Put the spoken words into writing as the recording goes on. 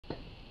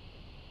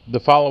The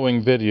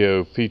following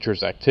video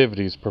features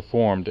activities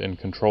performed in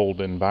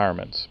controlled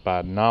environments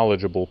by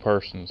knowledgeable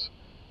persons.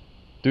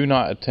 Do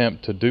not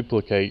attempt to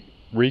duplicate,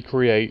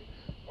 recreate,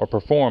 or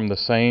perform the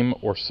same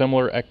or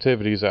similar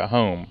activities at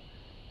home,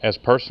 as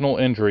personal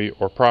injury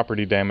or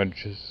property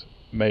damages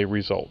may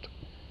result.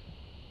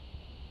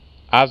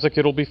 Isaac,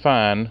 it'll be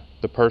fine.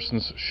 The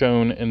persons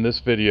shown in this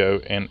video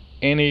and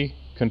any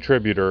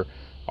contributor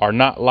are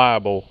not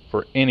liable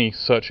for any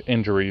such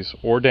injuries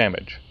or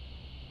damage.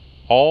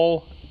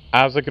 All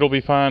Isaac, it'll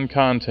be fine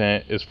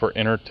content is for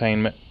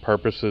entertainment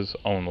purposes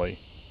only.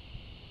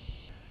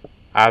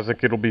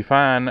 Isaac, it'll be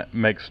fine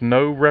makes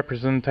no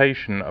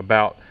representation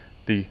about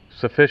the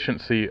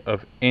sufficiency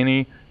of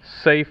any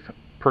safe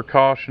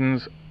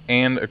precautions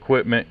and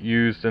equipment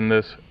used in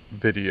this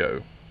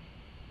video.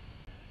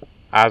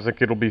 Isaac,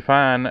 it'll be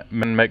fine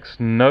makes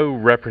no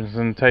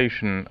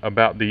representation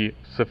about the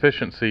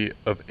sufficiency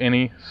of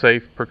any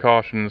safe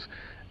precautions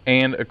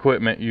and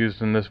equipment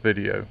used in this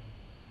video.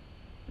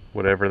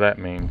 Whatever that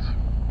means.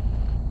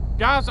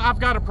 Guys, I've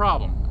got a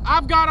problem.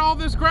 I've got all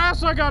this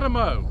grass I gotta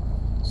mow.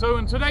 So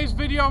in today's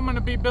video, I'm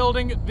gonna be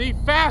building the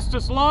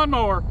fastest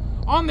lawnmower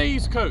on the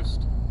East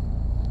Coast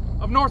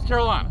of North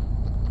Carolina.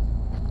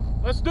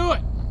 Let's do it.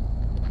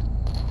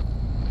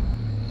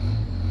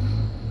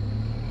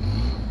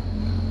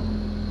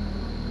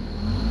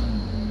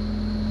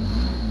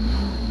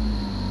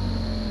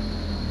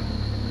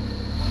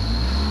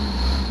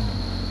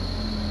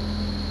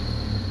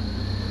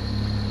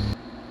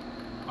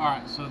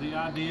 Alright, so the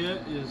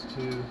idea is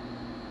to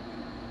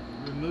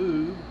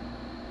remove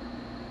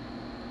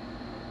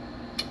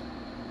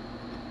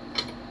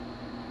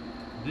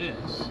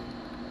this.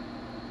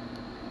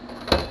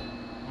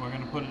 We're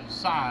going to put it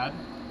aside.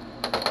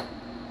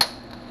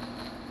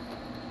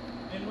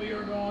 And we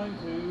are going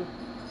to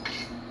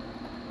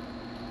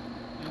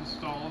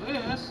install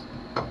this.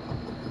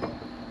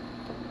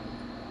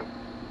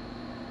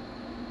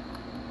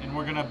 And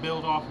we're going to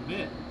build off of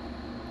it.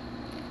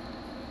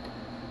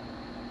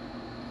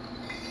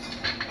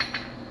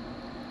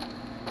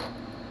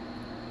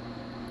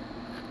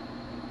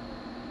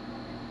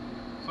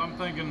 I'm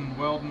thinking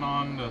welding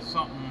on to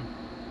something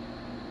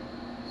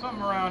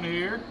around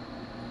here.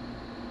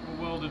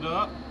 We'll weld it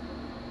up,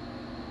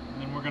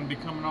 and then we're going to be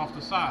coming off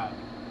the side.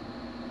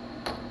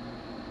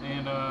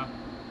 And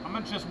I'm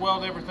going to just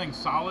weld everything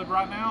solid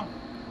right now.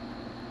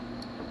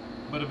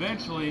 But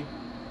eventually,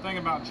 the thing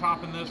about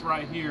chopping this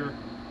right here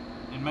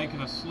and making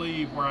a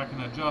sleeve where I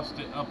can adjust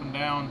it up and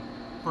down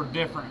for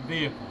different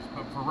vehicles.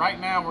 But for right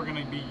now, we're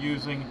going to be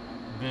using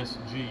this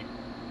Jeep,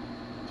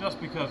 just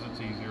because it's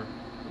easier.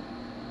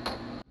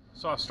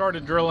 So I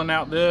started drilling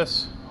out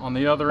this. On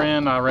the other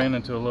end, I ran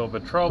into a little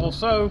bit of trouble,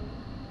 so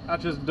I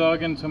just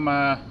dug into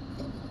my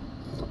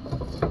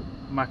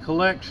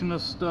collection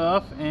of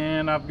stuff,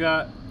 and I've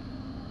got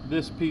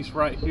this piece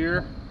right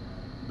here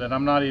that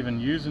I'm not even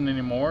using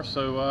anymore,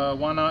 so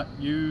why not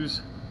use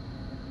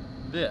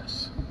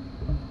this?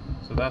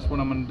 So that's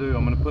what I'm going to do.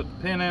 I'm going to put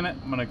the pin in it.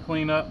 I'm going to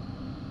clean up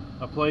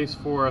a place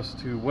for us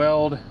to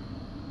weld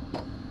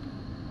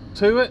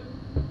to it.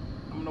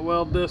 I'm going to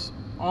weld this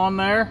on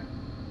there.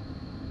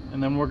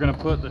 And then we're going to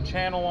put the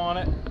channel on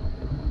it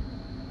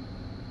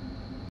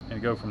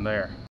and go from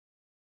there.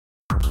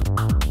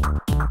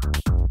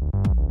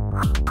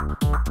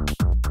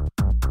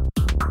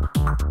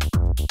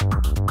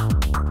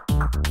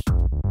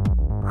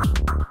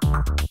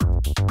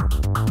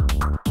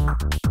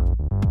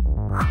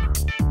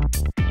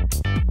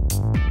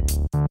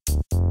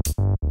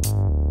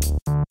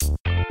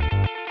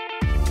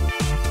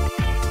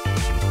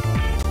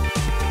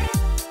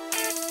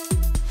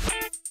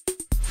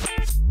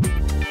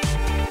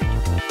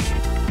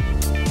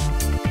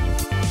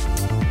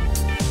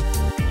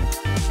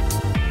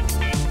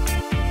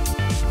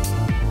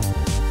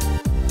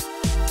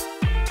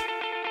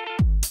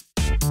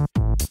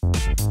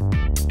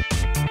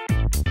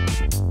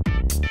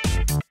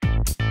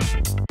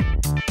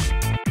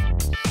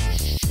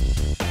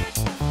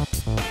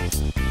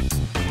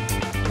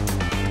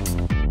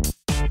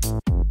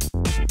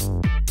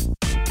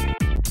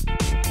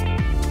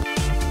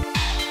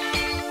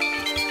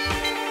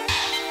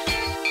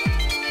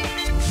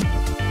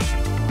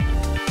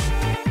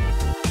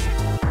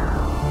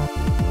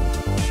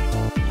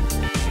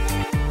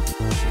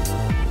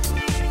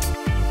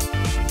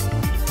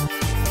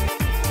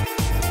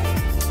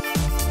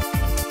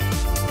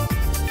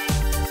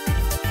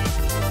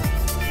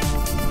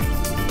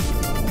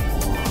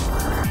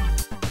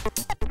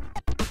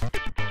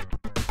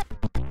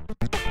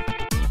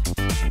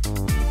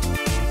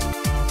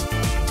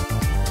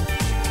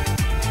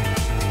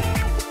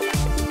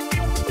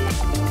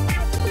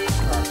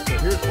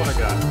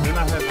 Then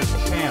I have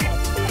this channel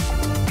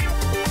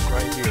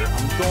right here.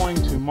 I'm going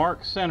to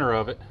mark center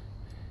of it,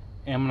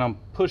 and I'm going to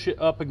push it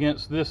up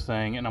against this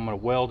thing, and I'm going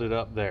to weld it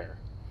up there.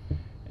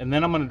 And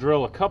then I'm going to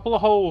drill a couple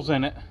of holes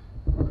in it,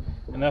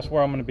 and that's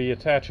where I'm going to be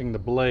attaching the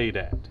blade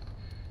at.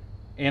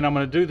 And I'm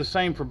going to do the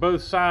same for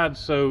both sides,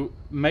 so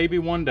maybe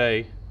one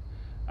day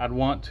I'd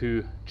want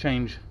to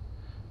change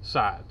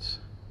sides.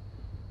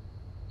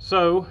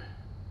 So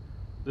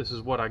this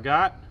is what I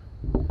got.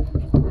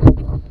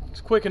 It's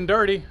quick and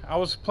dirty. I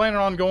was planning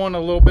on going a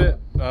little bit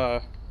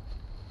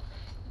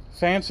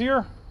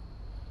fancier,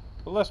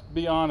 but let's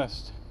be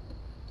honest,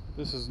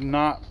 this is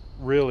not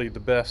really the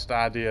best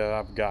idea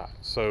I've got.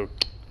 So,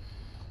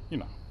 you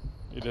know,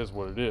 it is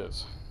what it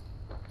is.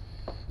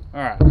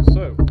 All right,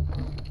 so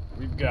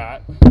we've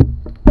got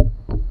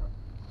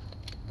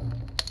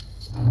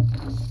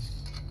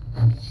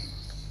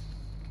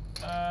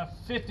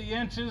 50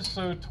 inches,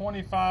 so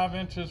 25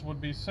 inches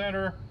would be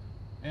center,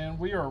 and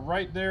we are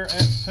right there at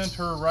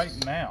center right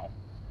now.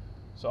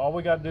 So all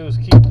we got to do is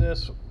keep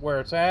this where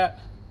it's at.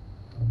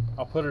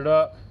 I'll put it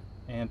up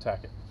and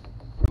tack it.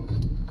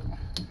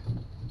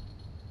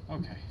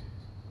 Okay,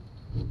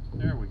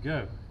 there we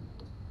go.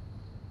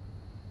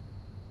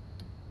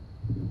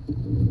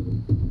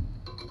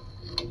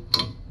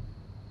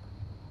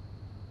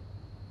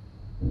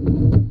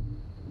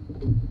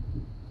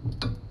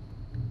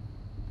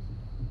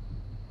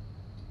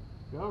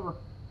 Go over.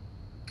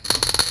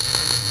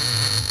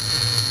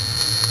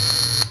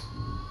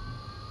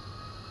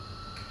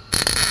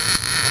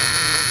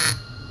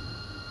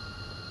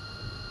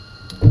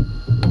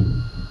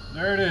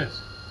 There it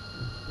is.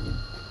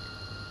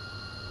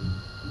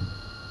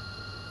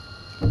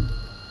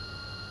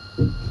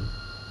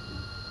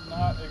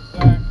 Not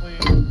exactly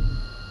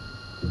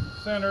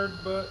centered,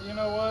 but you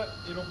know what?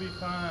 It'll be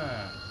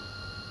fine.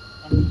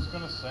 I'm just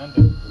gonna send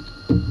it.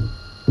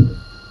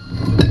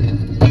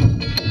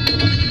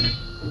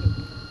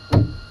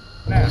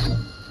 Now,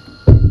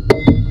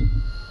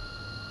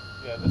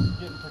 yeah, this is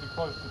getting pretty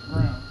close to the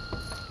ground.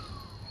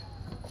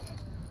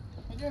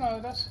 And you know,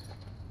 that's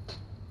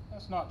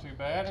not too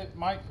bad. It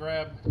might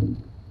grab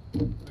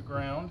the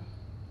ground.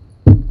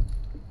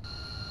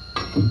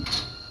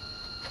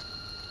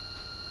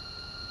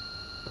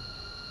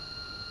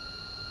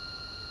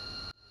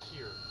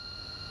 Here.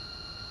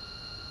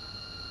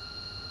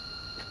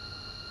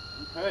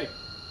 Okay.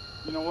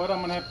 You know what?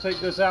 I'm gonna have to take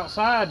this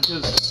outside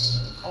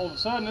because all of a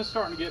sudden it's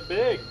starting to get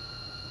big.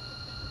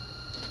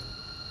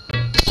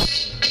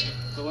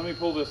 So let me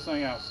pull this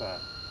thing outside.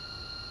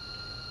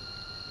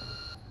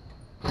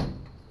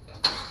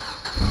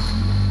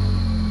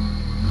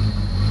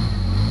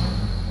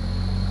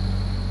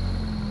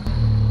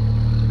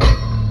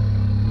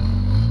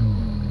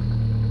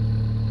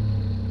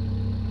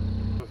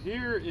 So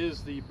here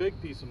is the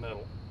big piece of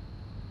metal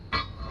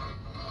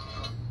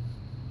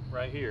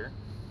right here.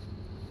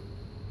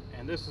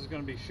 And this is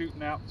going to be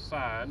shooting out the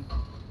side. And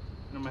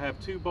I'm going to have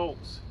 2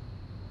 bolts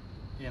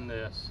in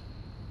this.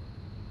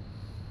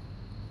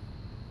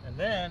 And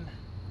then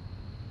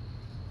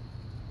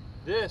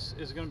this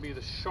is going to be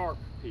the sharp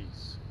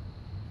piece.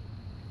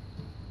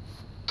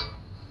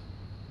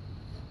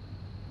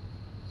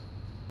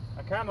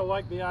 I kind of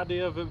like the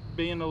idea of it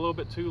being a little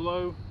bit too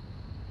low,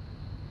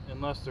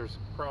 unless there's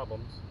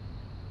problems,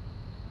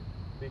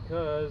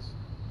 because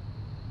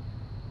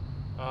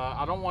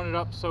I don't want it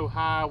up so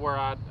high where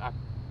I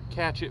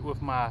catch it with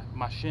my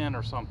shin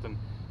or something,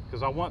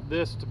 because I want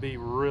this to be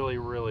really,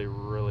 really,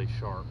 really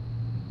sharp.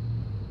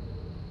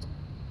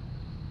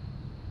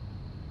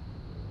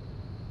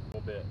 A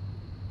little bit.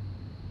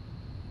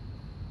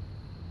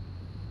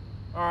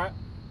 Alright,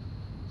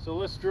 so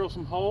let's drill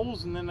some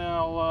holes and then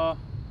I'll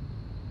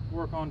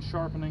work on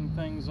sharpening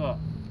things up.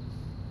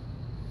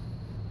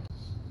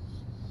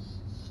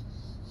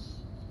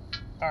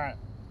 Alright,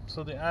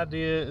 so the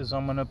idea is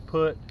I'm going to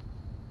put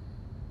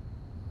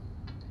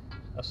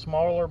a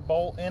smaller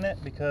bolt in it,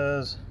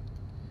 because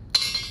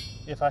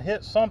if I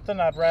hit something,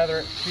 I'd rather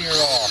it shear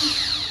off.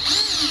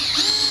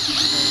 So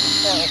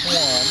we'll start with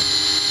one.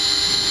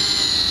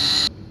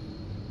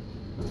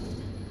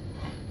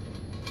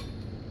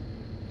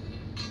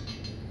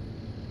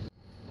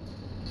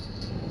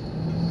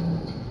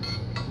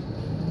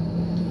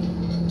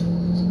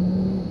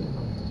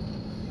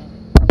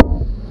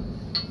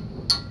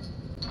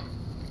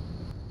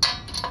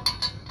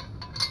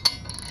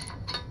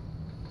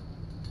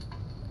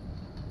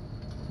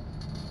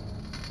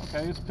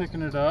 Okay, it's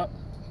picking it up.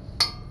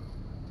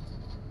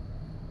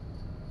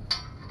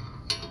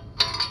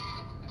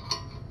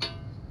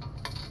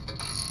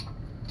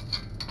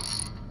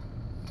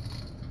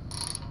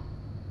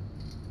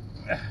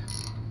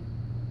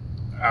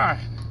 Alright,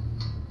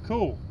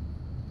 cool.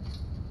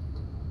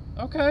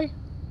 Okay,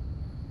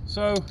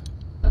 so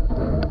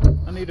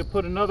I need to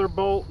put another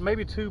bolt,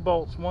 maybe 2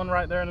 bolts, one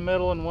right there in the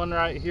middle and one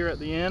right here at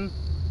the end,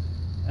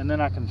 and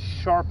then I can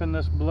sharpen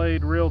this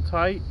blade real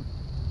tight.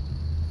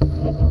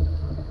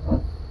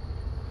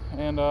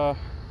 And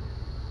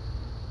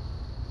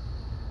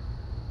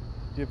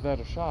give that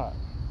a shot.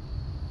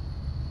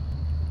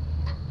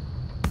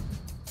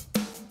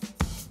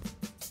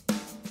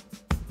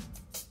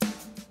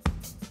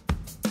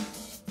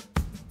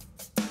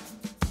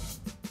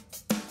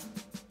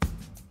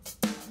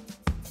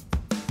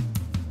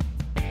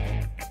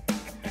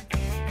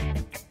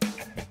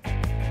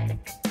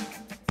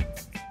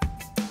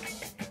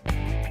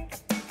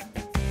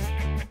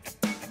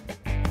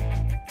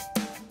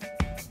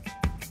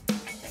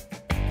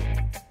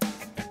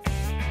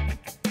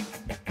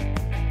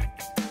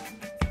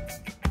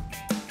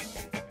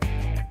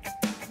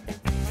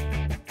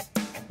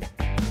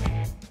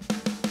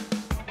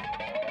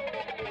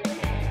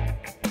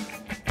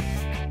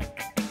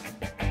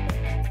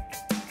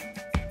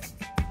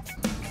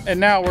 And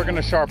now we're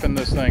gonna sharpen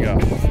this thing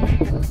up.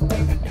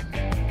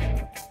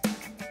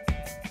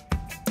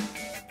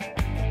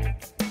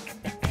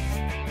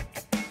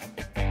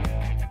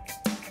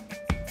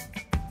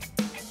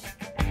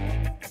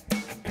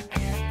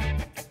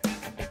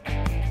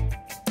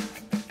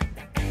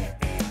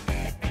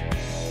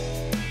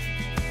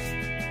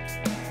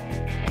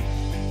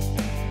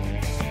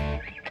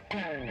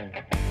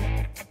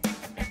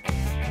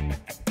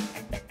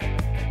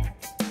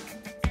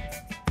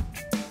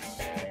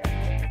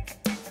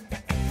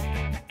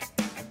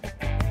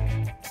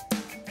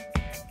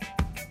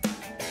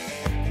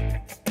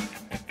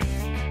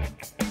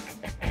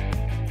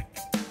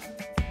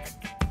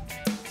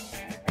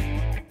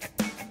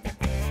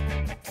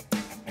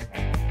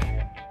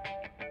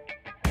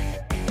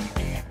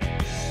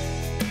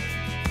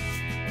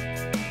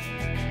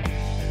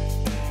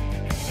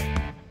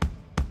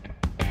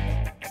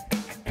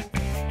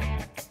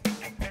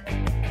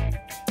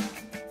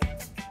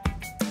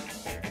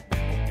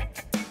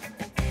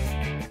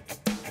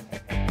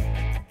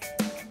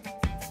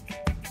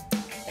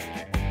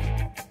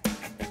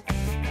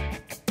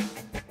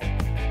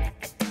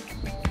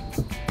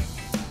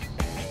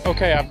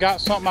 Okay, I've got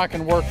something I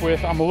can work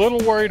with. I'm a little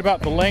worried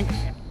about the length,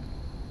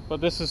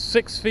 but this is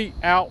 6 feet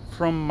out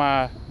from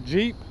my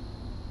Jeep,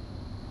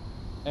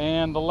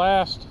 and the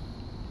last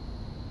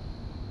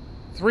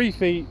 3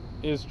 feet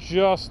is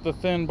just the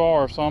thin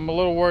bar, so I'm a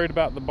little worried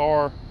about the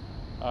bar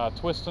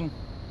twisting.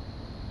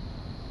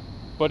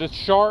 But it's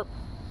sharp,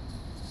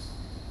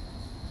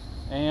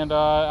 and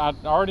I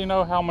already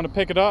know how I'm going to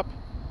pick it up.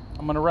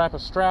 I'm going to wrap a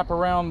strap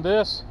around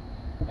this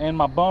and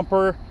my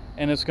bumper,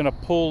 and it's going to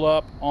pull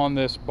up on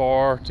this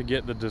bar to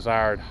get the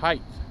desired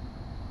height.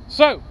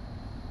 So,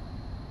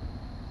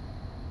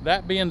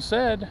 that being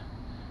said,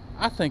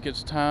 I think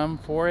it's time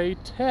for a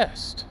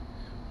test.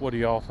 What do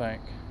y'all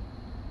think?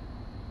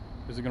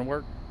 Is it going to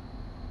work?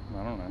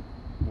 I don't know.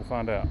 We'll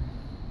find out.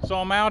 So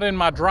I'm out in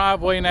my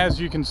driveway, and as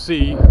you can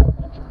see,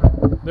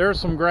 there's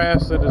some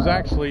grass that is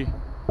actually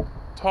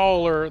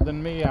taller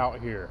than me out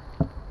here.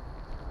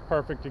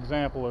 Perfect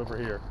example over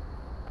here.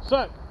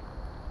 So,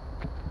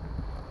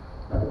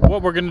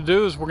 what we're going to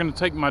do is we're going to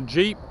take my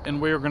Jeep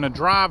and we're going to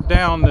drive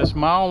down this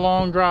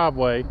mile-long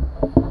driveway,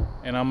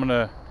 and I'm going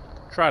to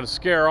try to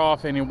scare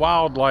off any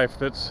wildlife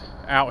that's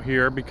out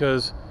here,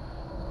 because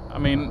I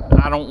mean,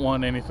 I don't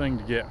want anything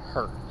to get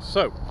hurt.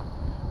 So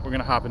we're going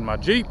to hop in my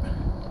Jeep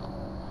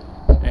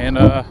and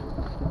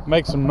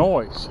make some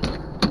noise.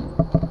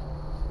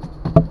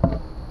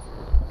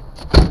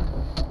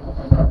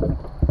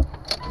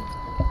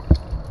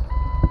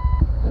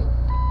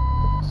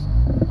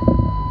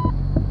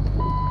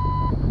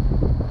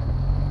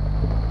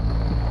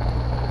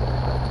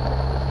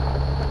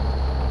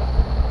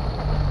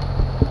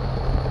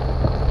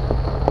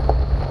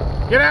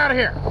 Get out of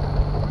here.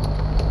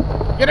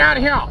 Get out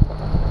of here.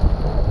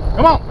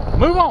 Come on,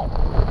 move on.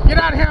 Get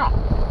out of here.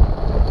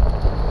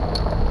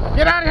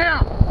 Get out of here.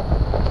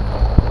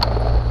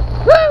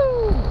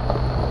 Woo!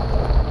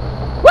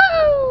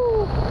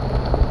 Woo!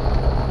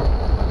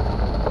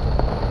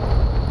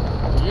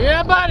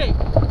 Yeah, buddy.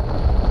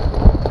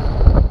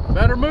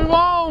 Better move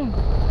on.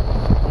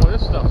 Boy,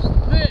 this stuff's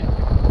thick.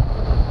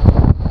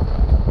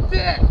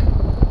 Thick.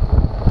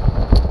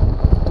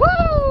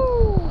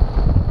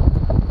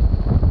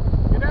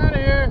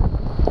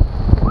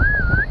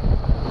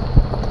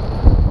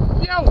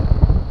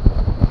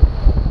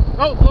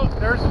 Oh, look,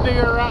 there's a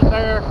deer right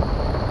there.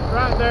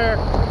 Right there.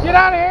 Get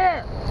out of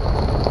here!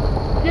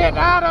 Get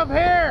out of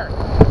here!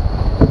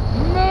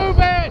 Move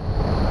it!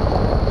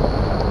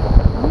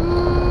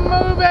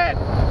 Move it!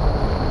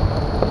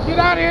 Get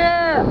out of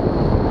here!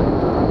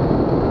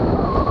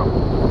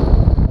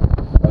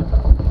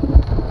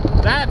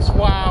 That's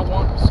why I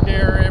want to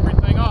scare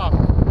everything off.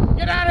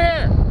 Get out of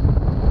here!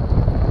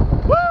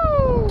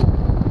 Woo!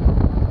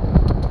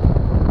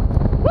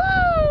 Woo!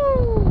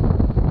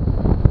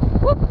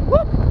 Whoop,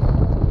 whoop!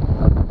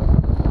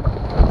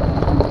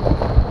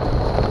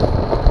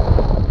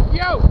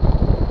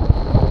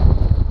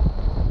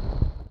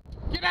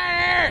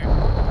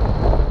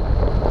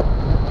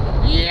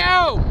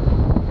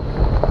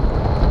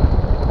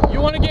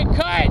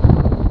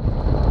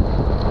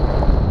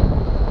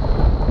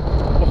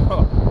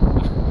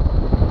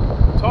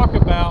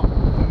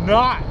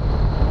 Not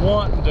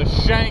wanting to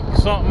shank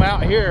something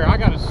out here. I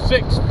got a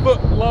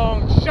 6-foot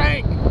long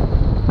shank.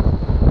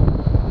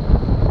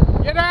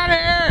 Get out of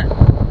here.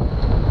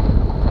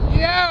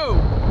 Yo.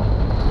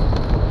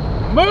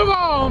 Move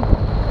on.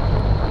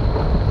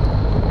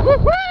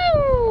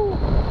 Woo-hoo.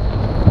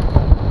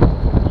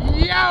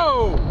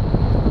 Yo.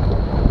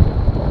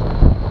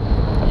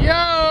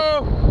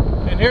 Yo.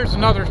 And here's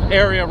another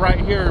area right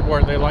here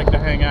where they like to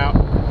hang out.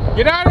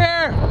 Get out of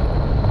here.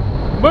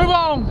 Move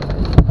on.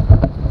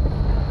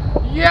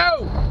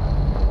 Yo!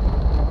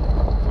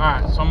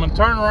 Alright, so I'm going to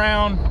turn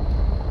around.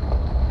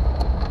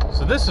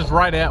 So this is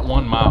right at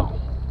 1 mile.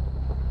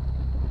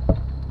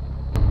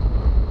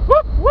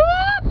 Whoop,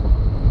 whoop!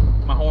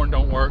 My horn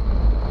don't work.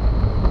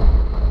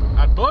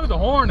 I'd blow the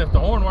horn if the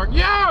horn worked.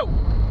 Yo!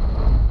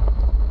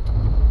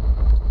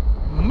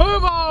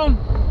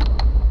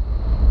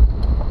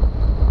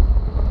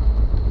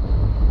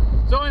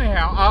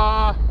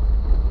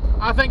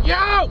 I think,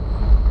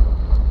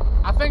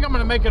 I think I'm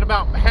gonna make it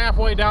about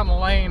halfway down the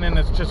lane, and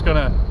it's just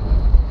gonna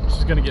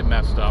get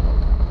messed up.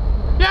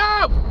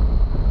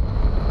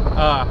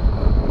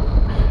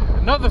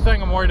 Another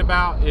thing I'm worried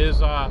about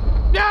is, I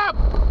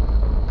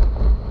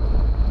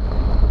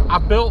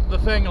built the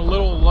thing a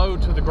little low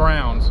to the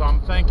ground, so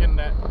I'm thinking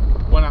that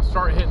when I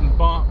start hitting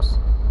bumps,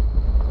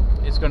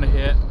 it's gonna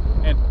hit.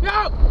 And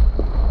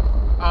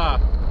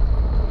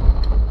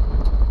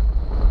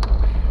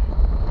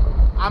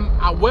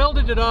I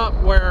welded it up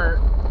where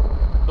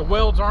the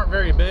welds aren't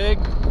very big.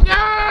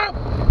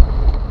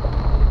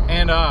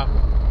 And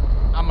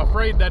I'm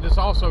afraid that it's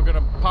also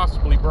gonna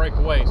possibly break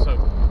away. So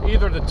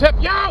either the tip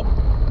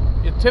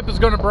is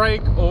gonna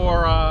break,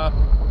 or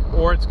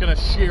it's gonna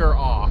shear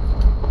off.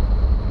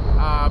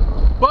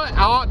 But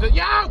I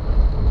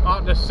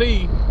ought to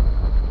see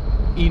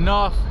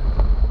enough,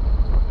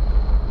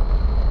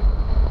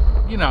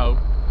 you know,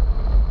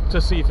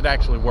 to see if it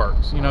actually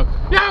works. You know,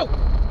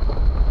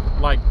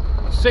 like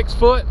 6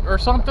 foot or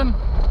something.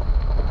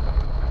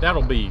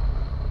 That'll be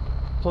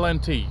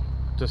plenty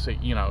to see.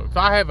 You know, if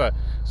I have a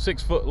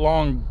 6 foot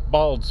long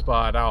bald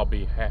spot, I'll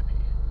be happy.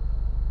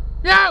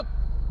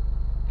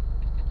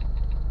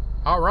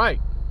 All right.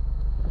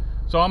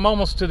 So I'm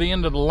almost to the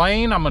end of the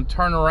lane. I'm gonna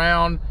turn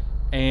around,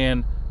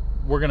 and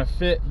we're gonna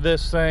fit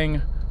this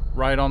thing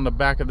right on the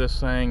back of this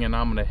thing, and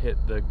I'm gonna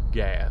hit the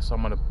gas.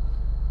 I'm gonna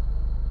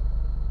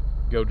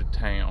go to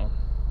town.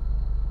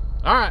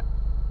 All right.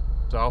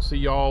 So I'll see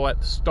y'all at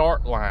the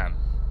start line.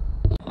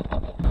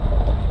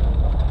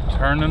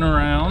 Turning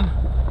around.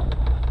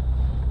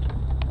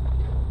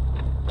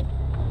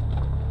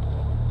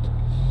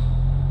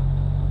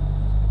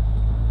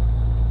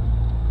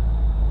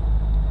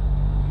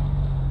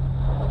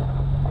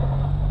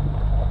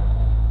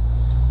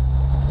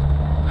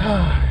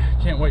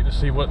 Can't wait to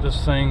see what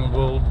this thing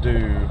will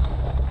do.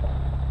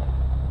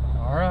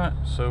 All right,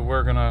 so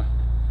we're gonna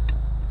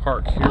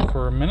park here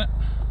for a minute,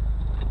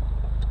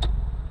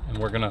 and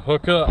we're gonna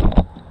hook up,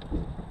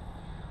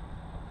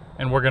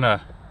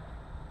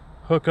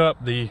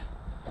 the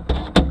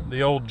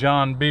old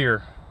John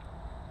Deere,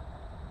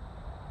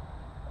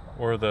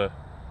 or the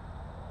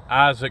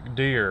Isaac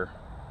Deere,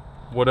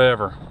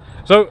 whatever.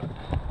 So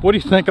what do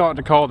you think I ought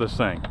to call this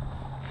thing?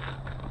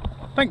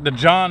 I think the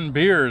John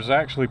Deere is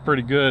actually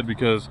pretty good,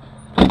 because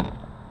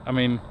I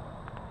mean,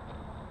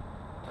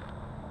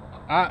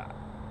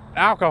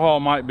 alcohol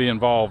might be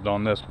involved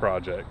on this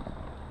project.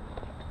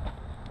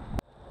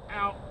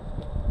 Out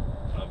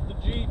of the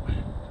Jeep.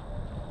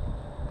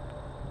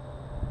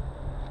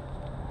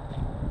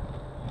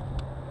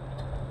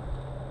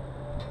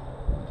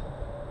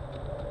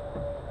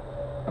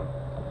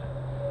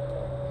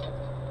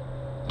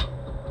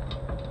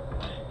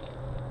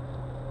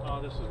 Oh,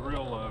 this is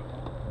real low.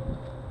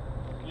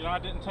 You know, I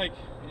didn't take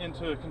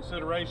into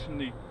consideration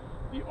the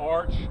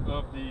arch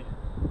of the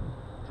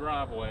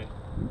driveway.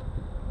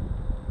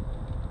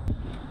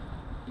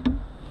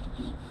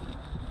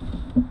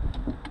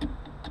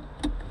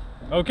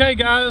 Okay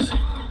guys,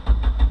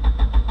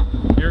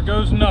 here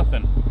goes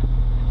nothing.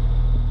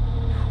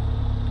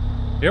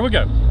 Here we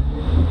go.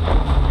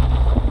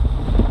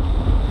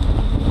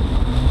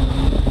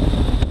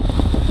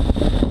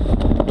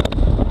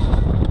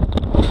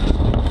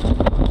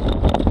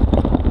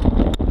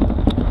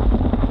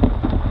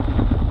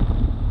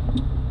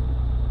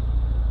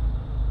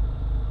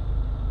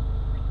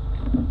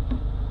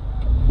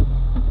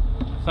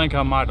 I think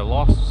I might have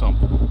lost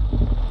something.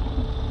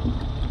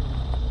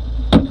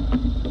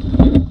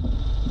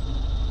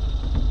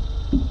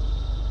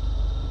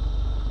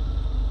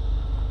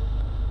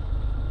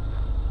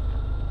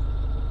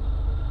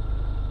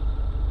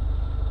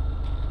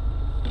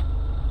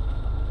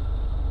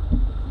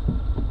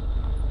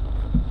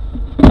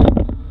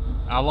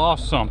 I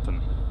lost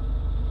something.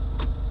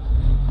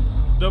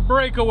 The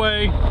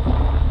breakaway.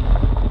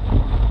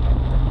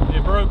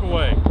 It broke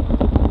away.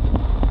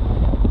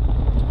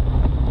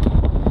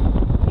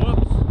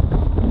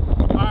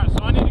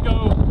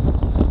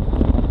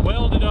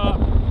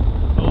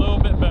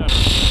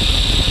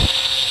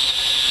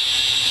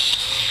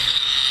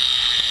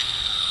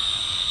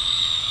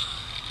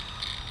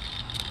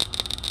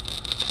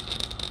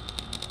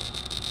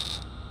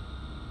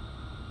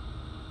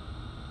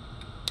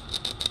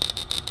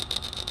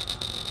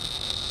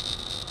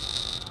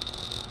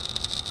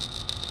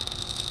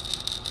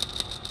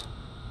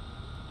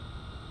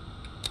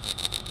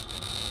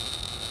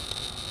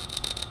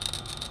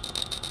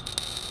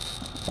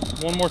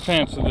 One more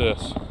chance of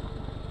this.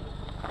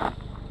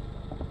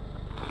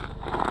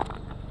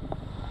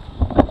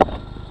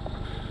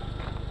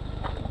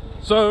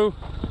 So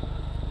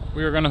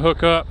we are going to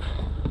hook up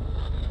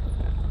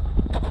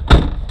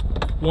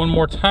one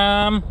more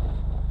time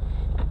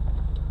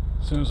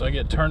as soon as I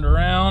get turned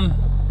around.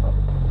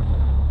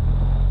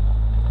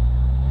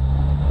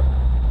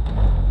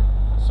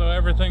 So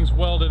everything's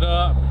welded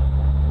up.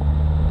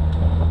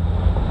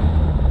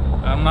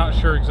 I'm not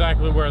sure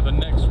exactly where the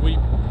next weak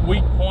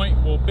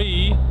point will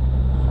be,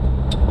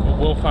 but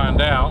we'll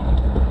find out.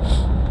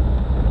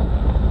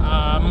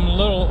 I'm a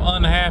little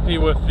unhappy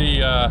with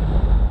the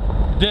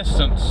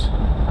distance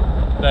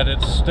that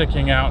it's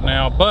sticking out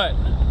now, but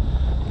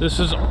this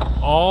is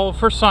all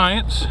for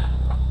science.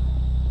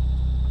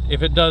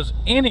 If it does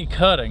any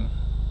cutting,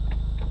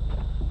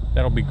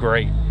 that'll be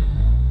great.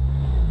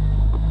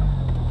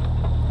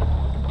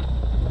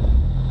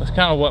 That's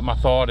kind of what my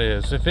thought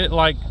is. If it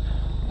like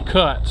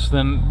cuts,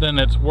 then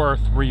it's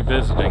worth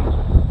revisiting.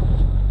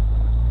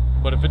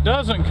 But if it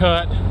doesn't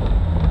cut,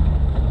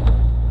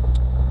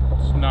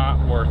 it's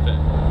not worth it.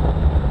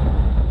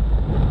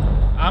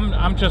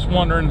 I'm just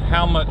wondering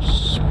how much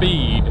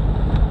speed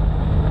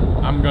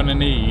I'm gonna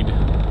need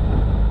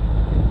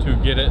to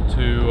get it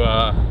to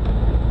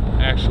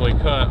actually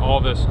cut all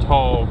this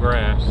tall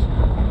grass.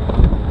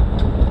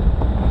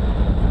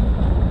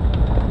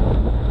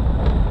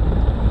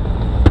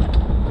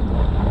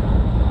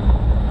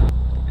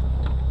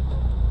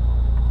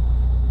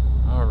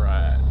 All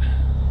right,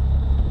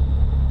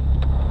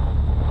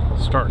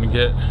 it's starting to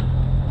get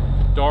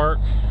dark.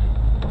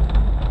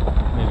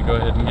 Need to go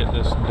ahead and get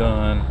this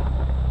done.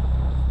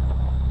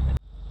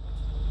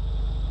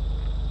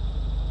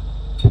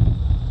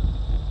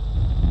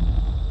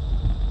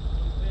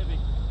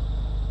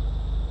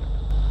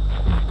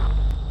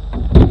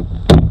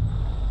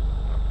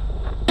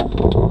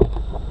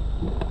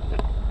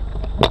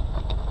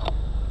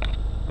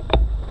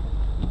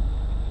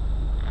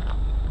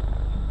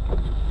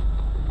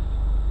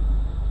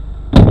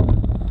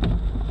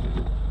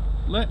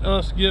 Let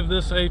us give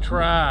this a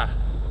try.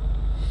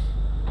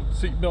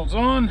 Seatbelts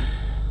on.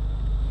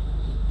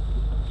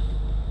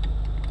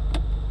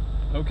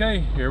 Okay,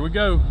 here we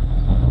go.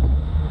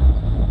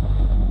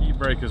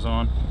 E-brake is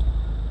on.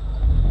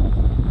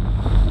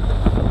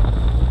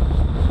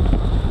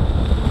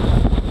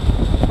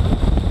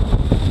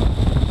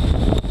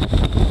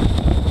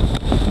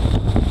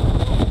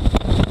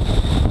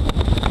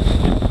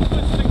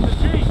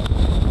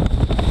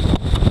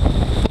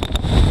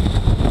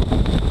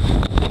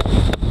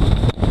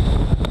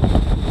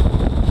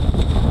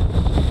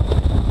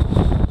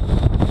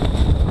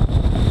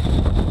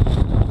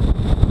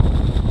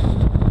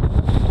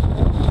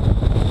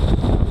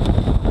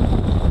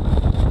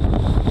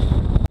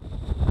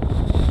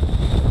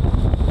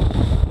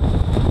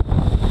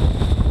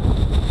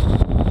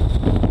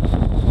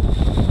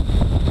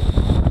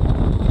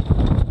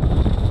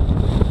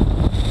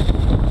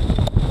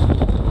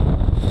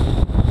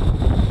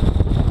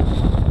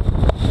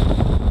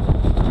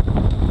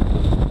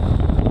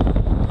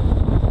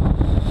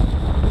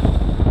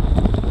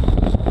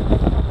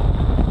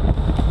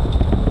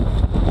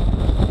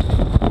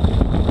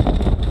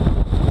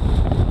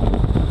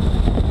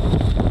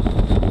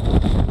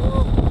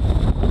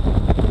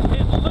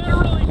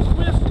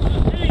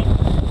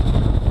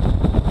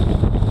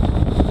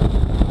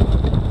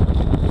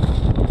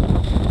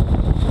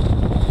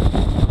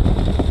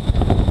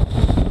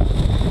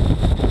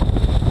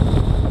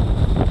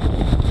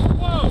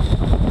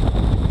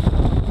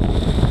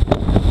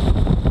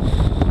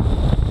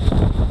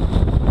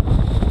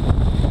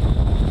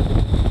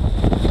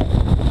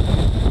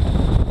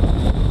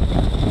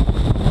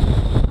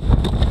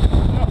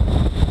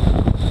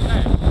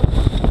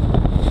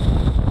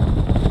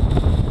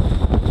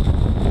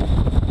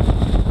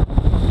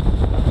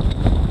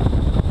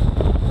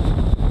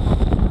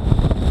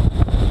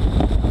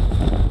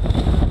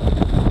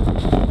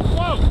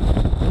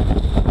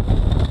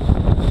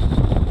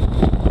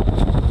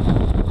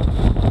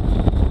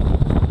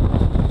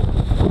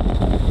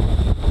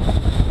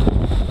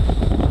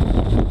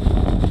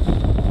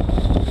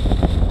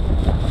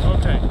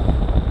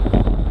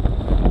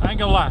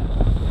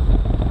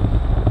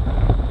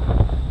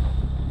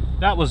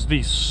 That was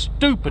the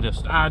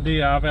stupidest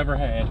idea I've ever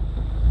had.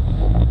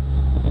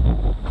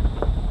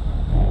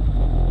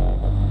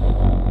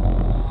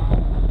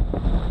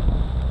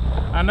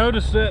 I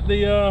noticed that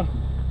the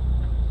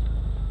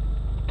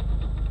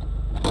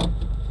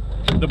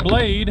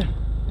blade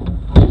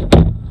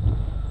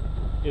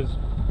is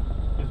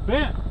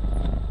bent.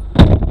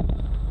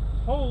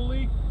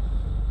 Holy.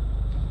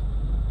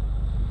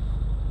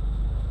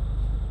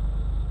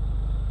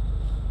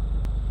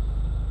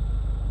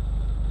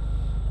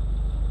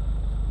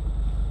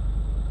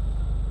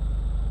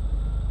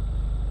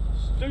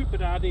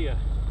 Stupid idea.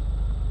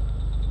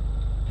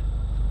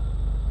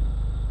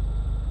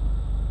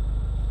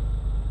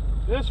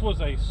 This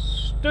was a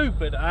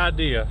stupid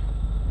idea.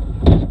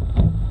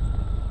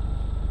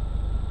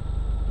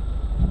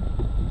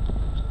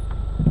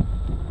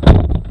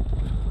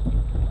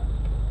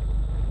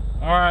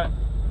 All right.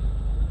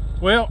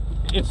 Well,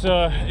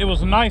 it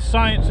was a nice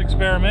science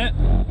experiment,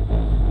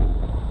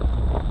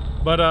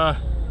 but an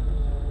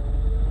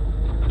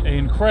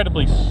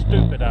incredibly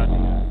stupid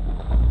idea.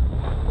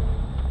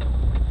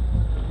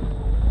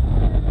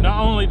 Not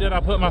only did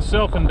I put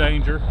myself in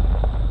danger,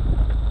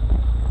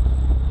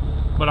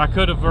 but I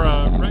could have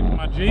wrecked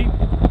my Jeep.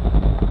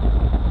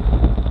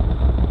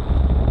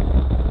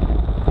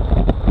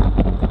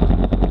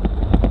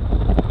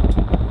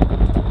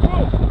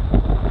 Whoa.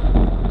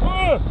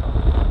 Whoa.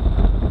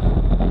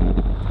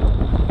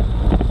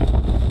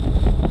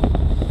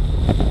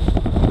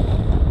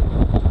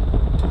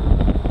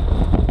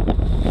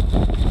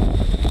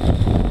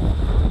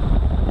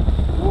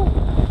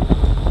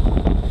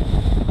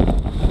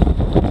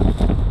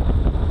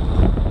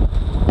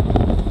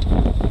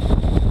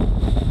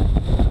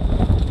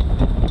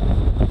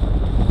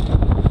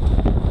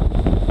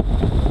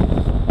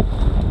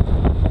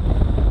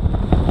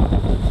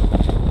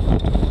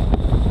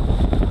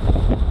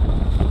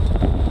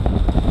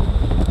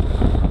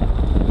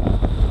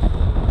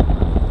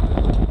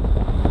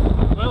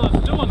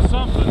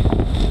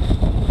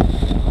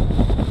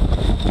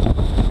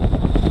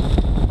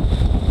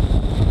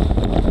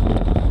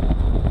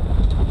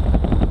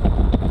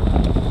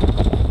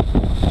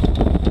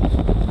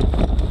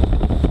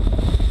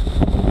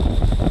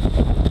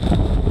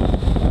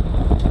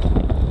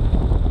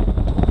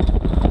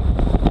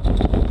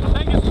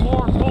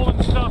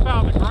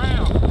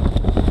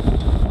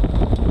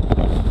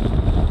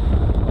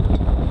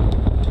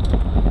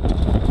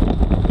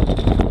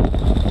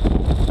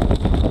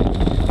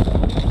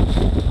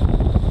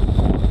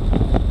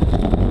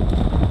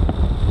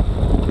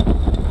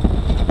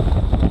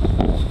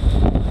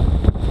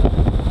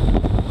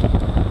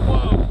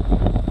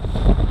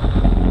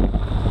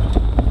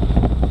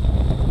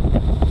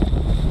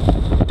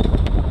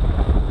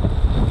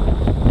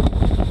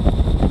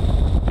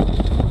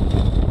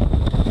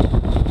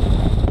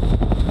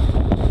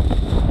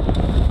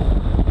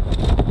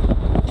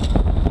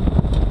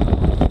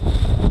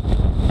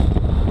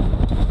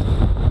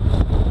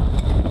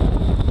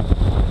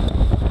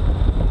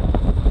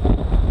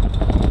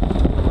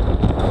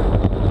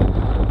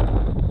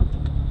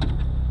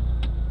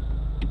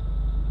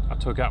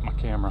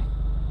 camera.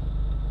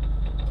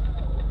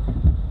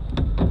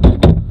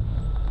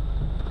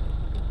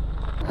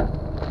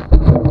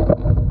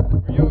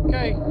 Are you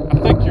okay? I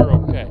think you're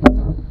okay.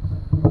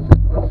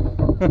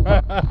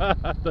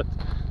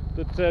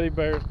 the teddy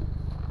bears.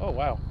 Oh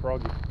wow,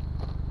 froggy.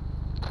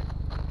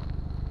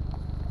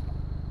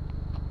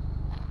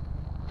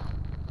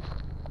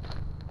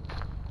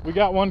 We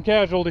got one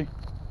casualty.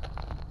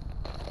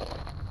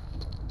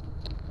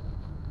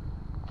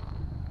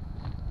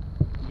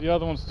 The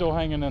other one's still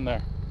hanging in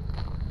there.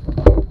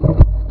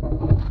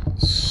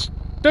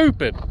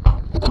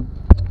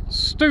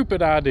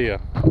 Stupid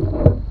idea.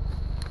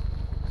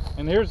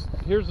 And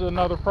here's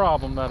another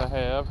problem that I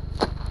have.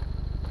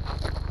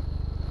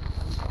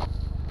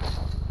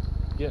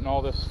 Getting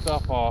all this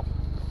stuff off.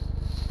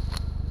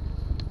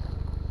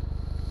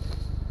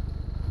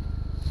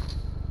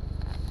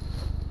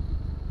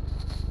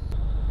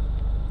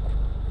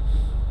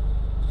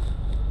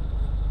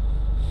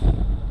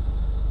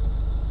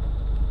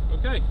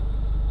 Okay.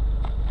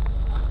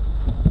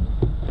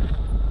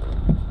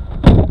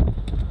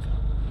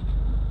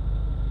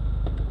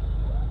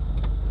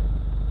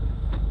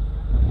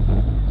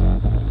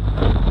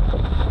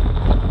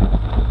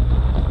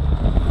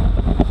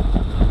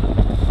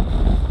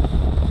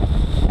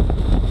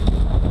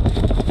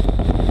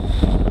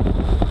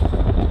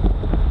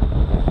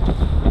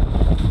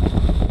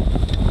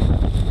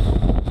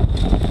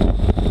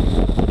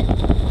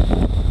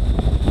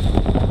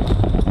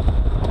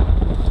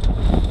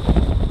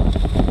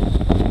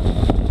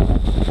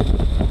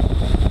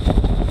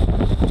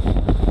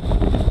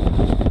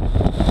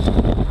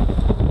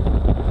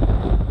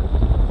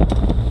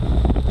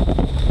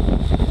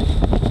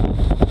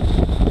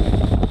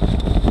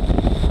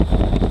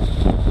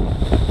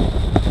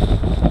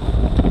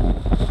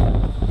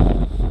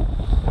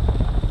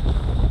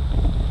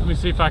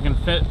 See if I can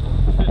fit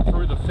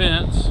through the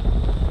fence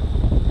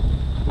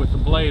with the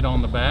blade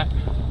on the back.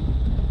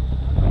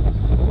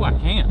 Oh, I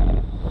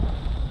can.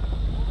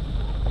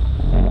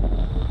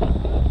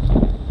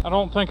 I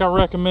don't think I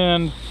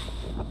recommend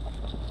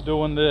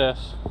doing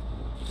this.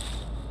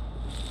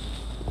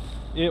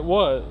 It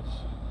was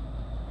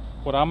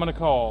what I'm going to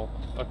call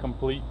a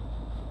complete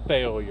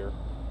failure,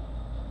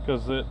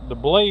 because the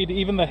blade,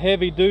 even the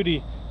heavy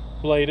duty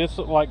blade, it's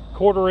like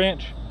 1/4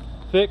 inch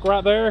thick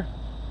right there,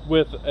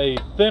 with a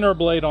thinner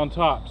blade on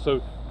top.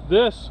 So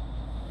this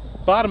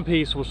bottom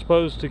piece was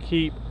supposed to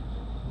keep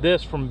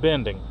this from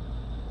bending,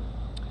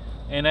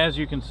 and as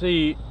you can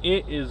see,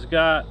 it has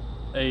got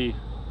a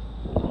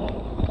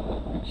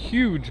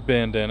huge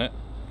bend in it.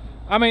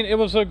 I mean, it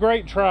was a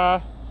great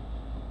try.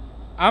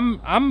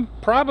 I'm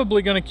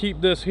probably going to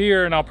keep this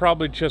here, and I'll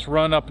probably just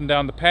run up and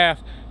down the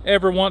path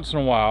every once in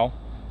a while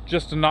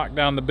just to knock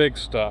down the big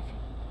stuff.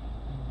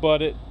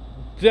 But it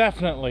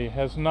definitely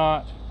has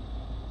not,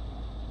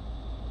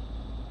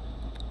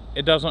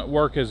 it doesn't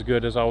work as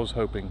good as I was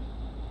hoping.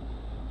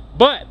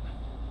 But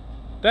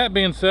that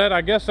being said,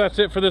 I guess that's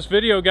it for this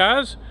video,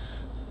 guys.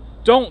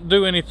 Don't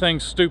do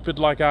anything stupid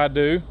like I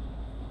do.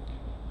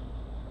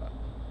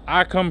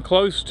 I come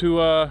close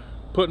to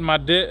putting my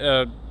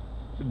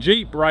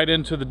Jeep right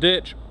into the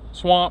ditch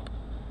swamp,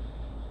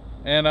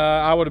 and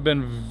I would have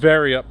been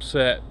very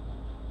upset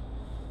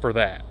for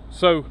that.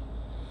 So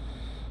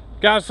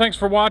guys, thanks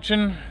for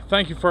watching.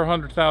 Thank you for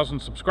 100,000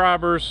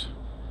 subscribers.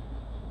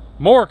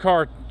 More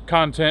car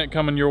content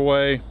coming your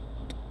way,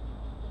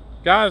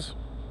 guys.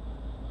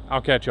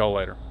 I'll catch y'all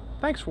later.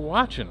 Thanks for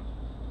watching.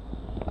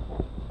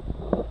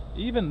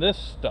 Even this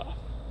stuff.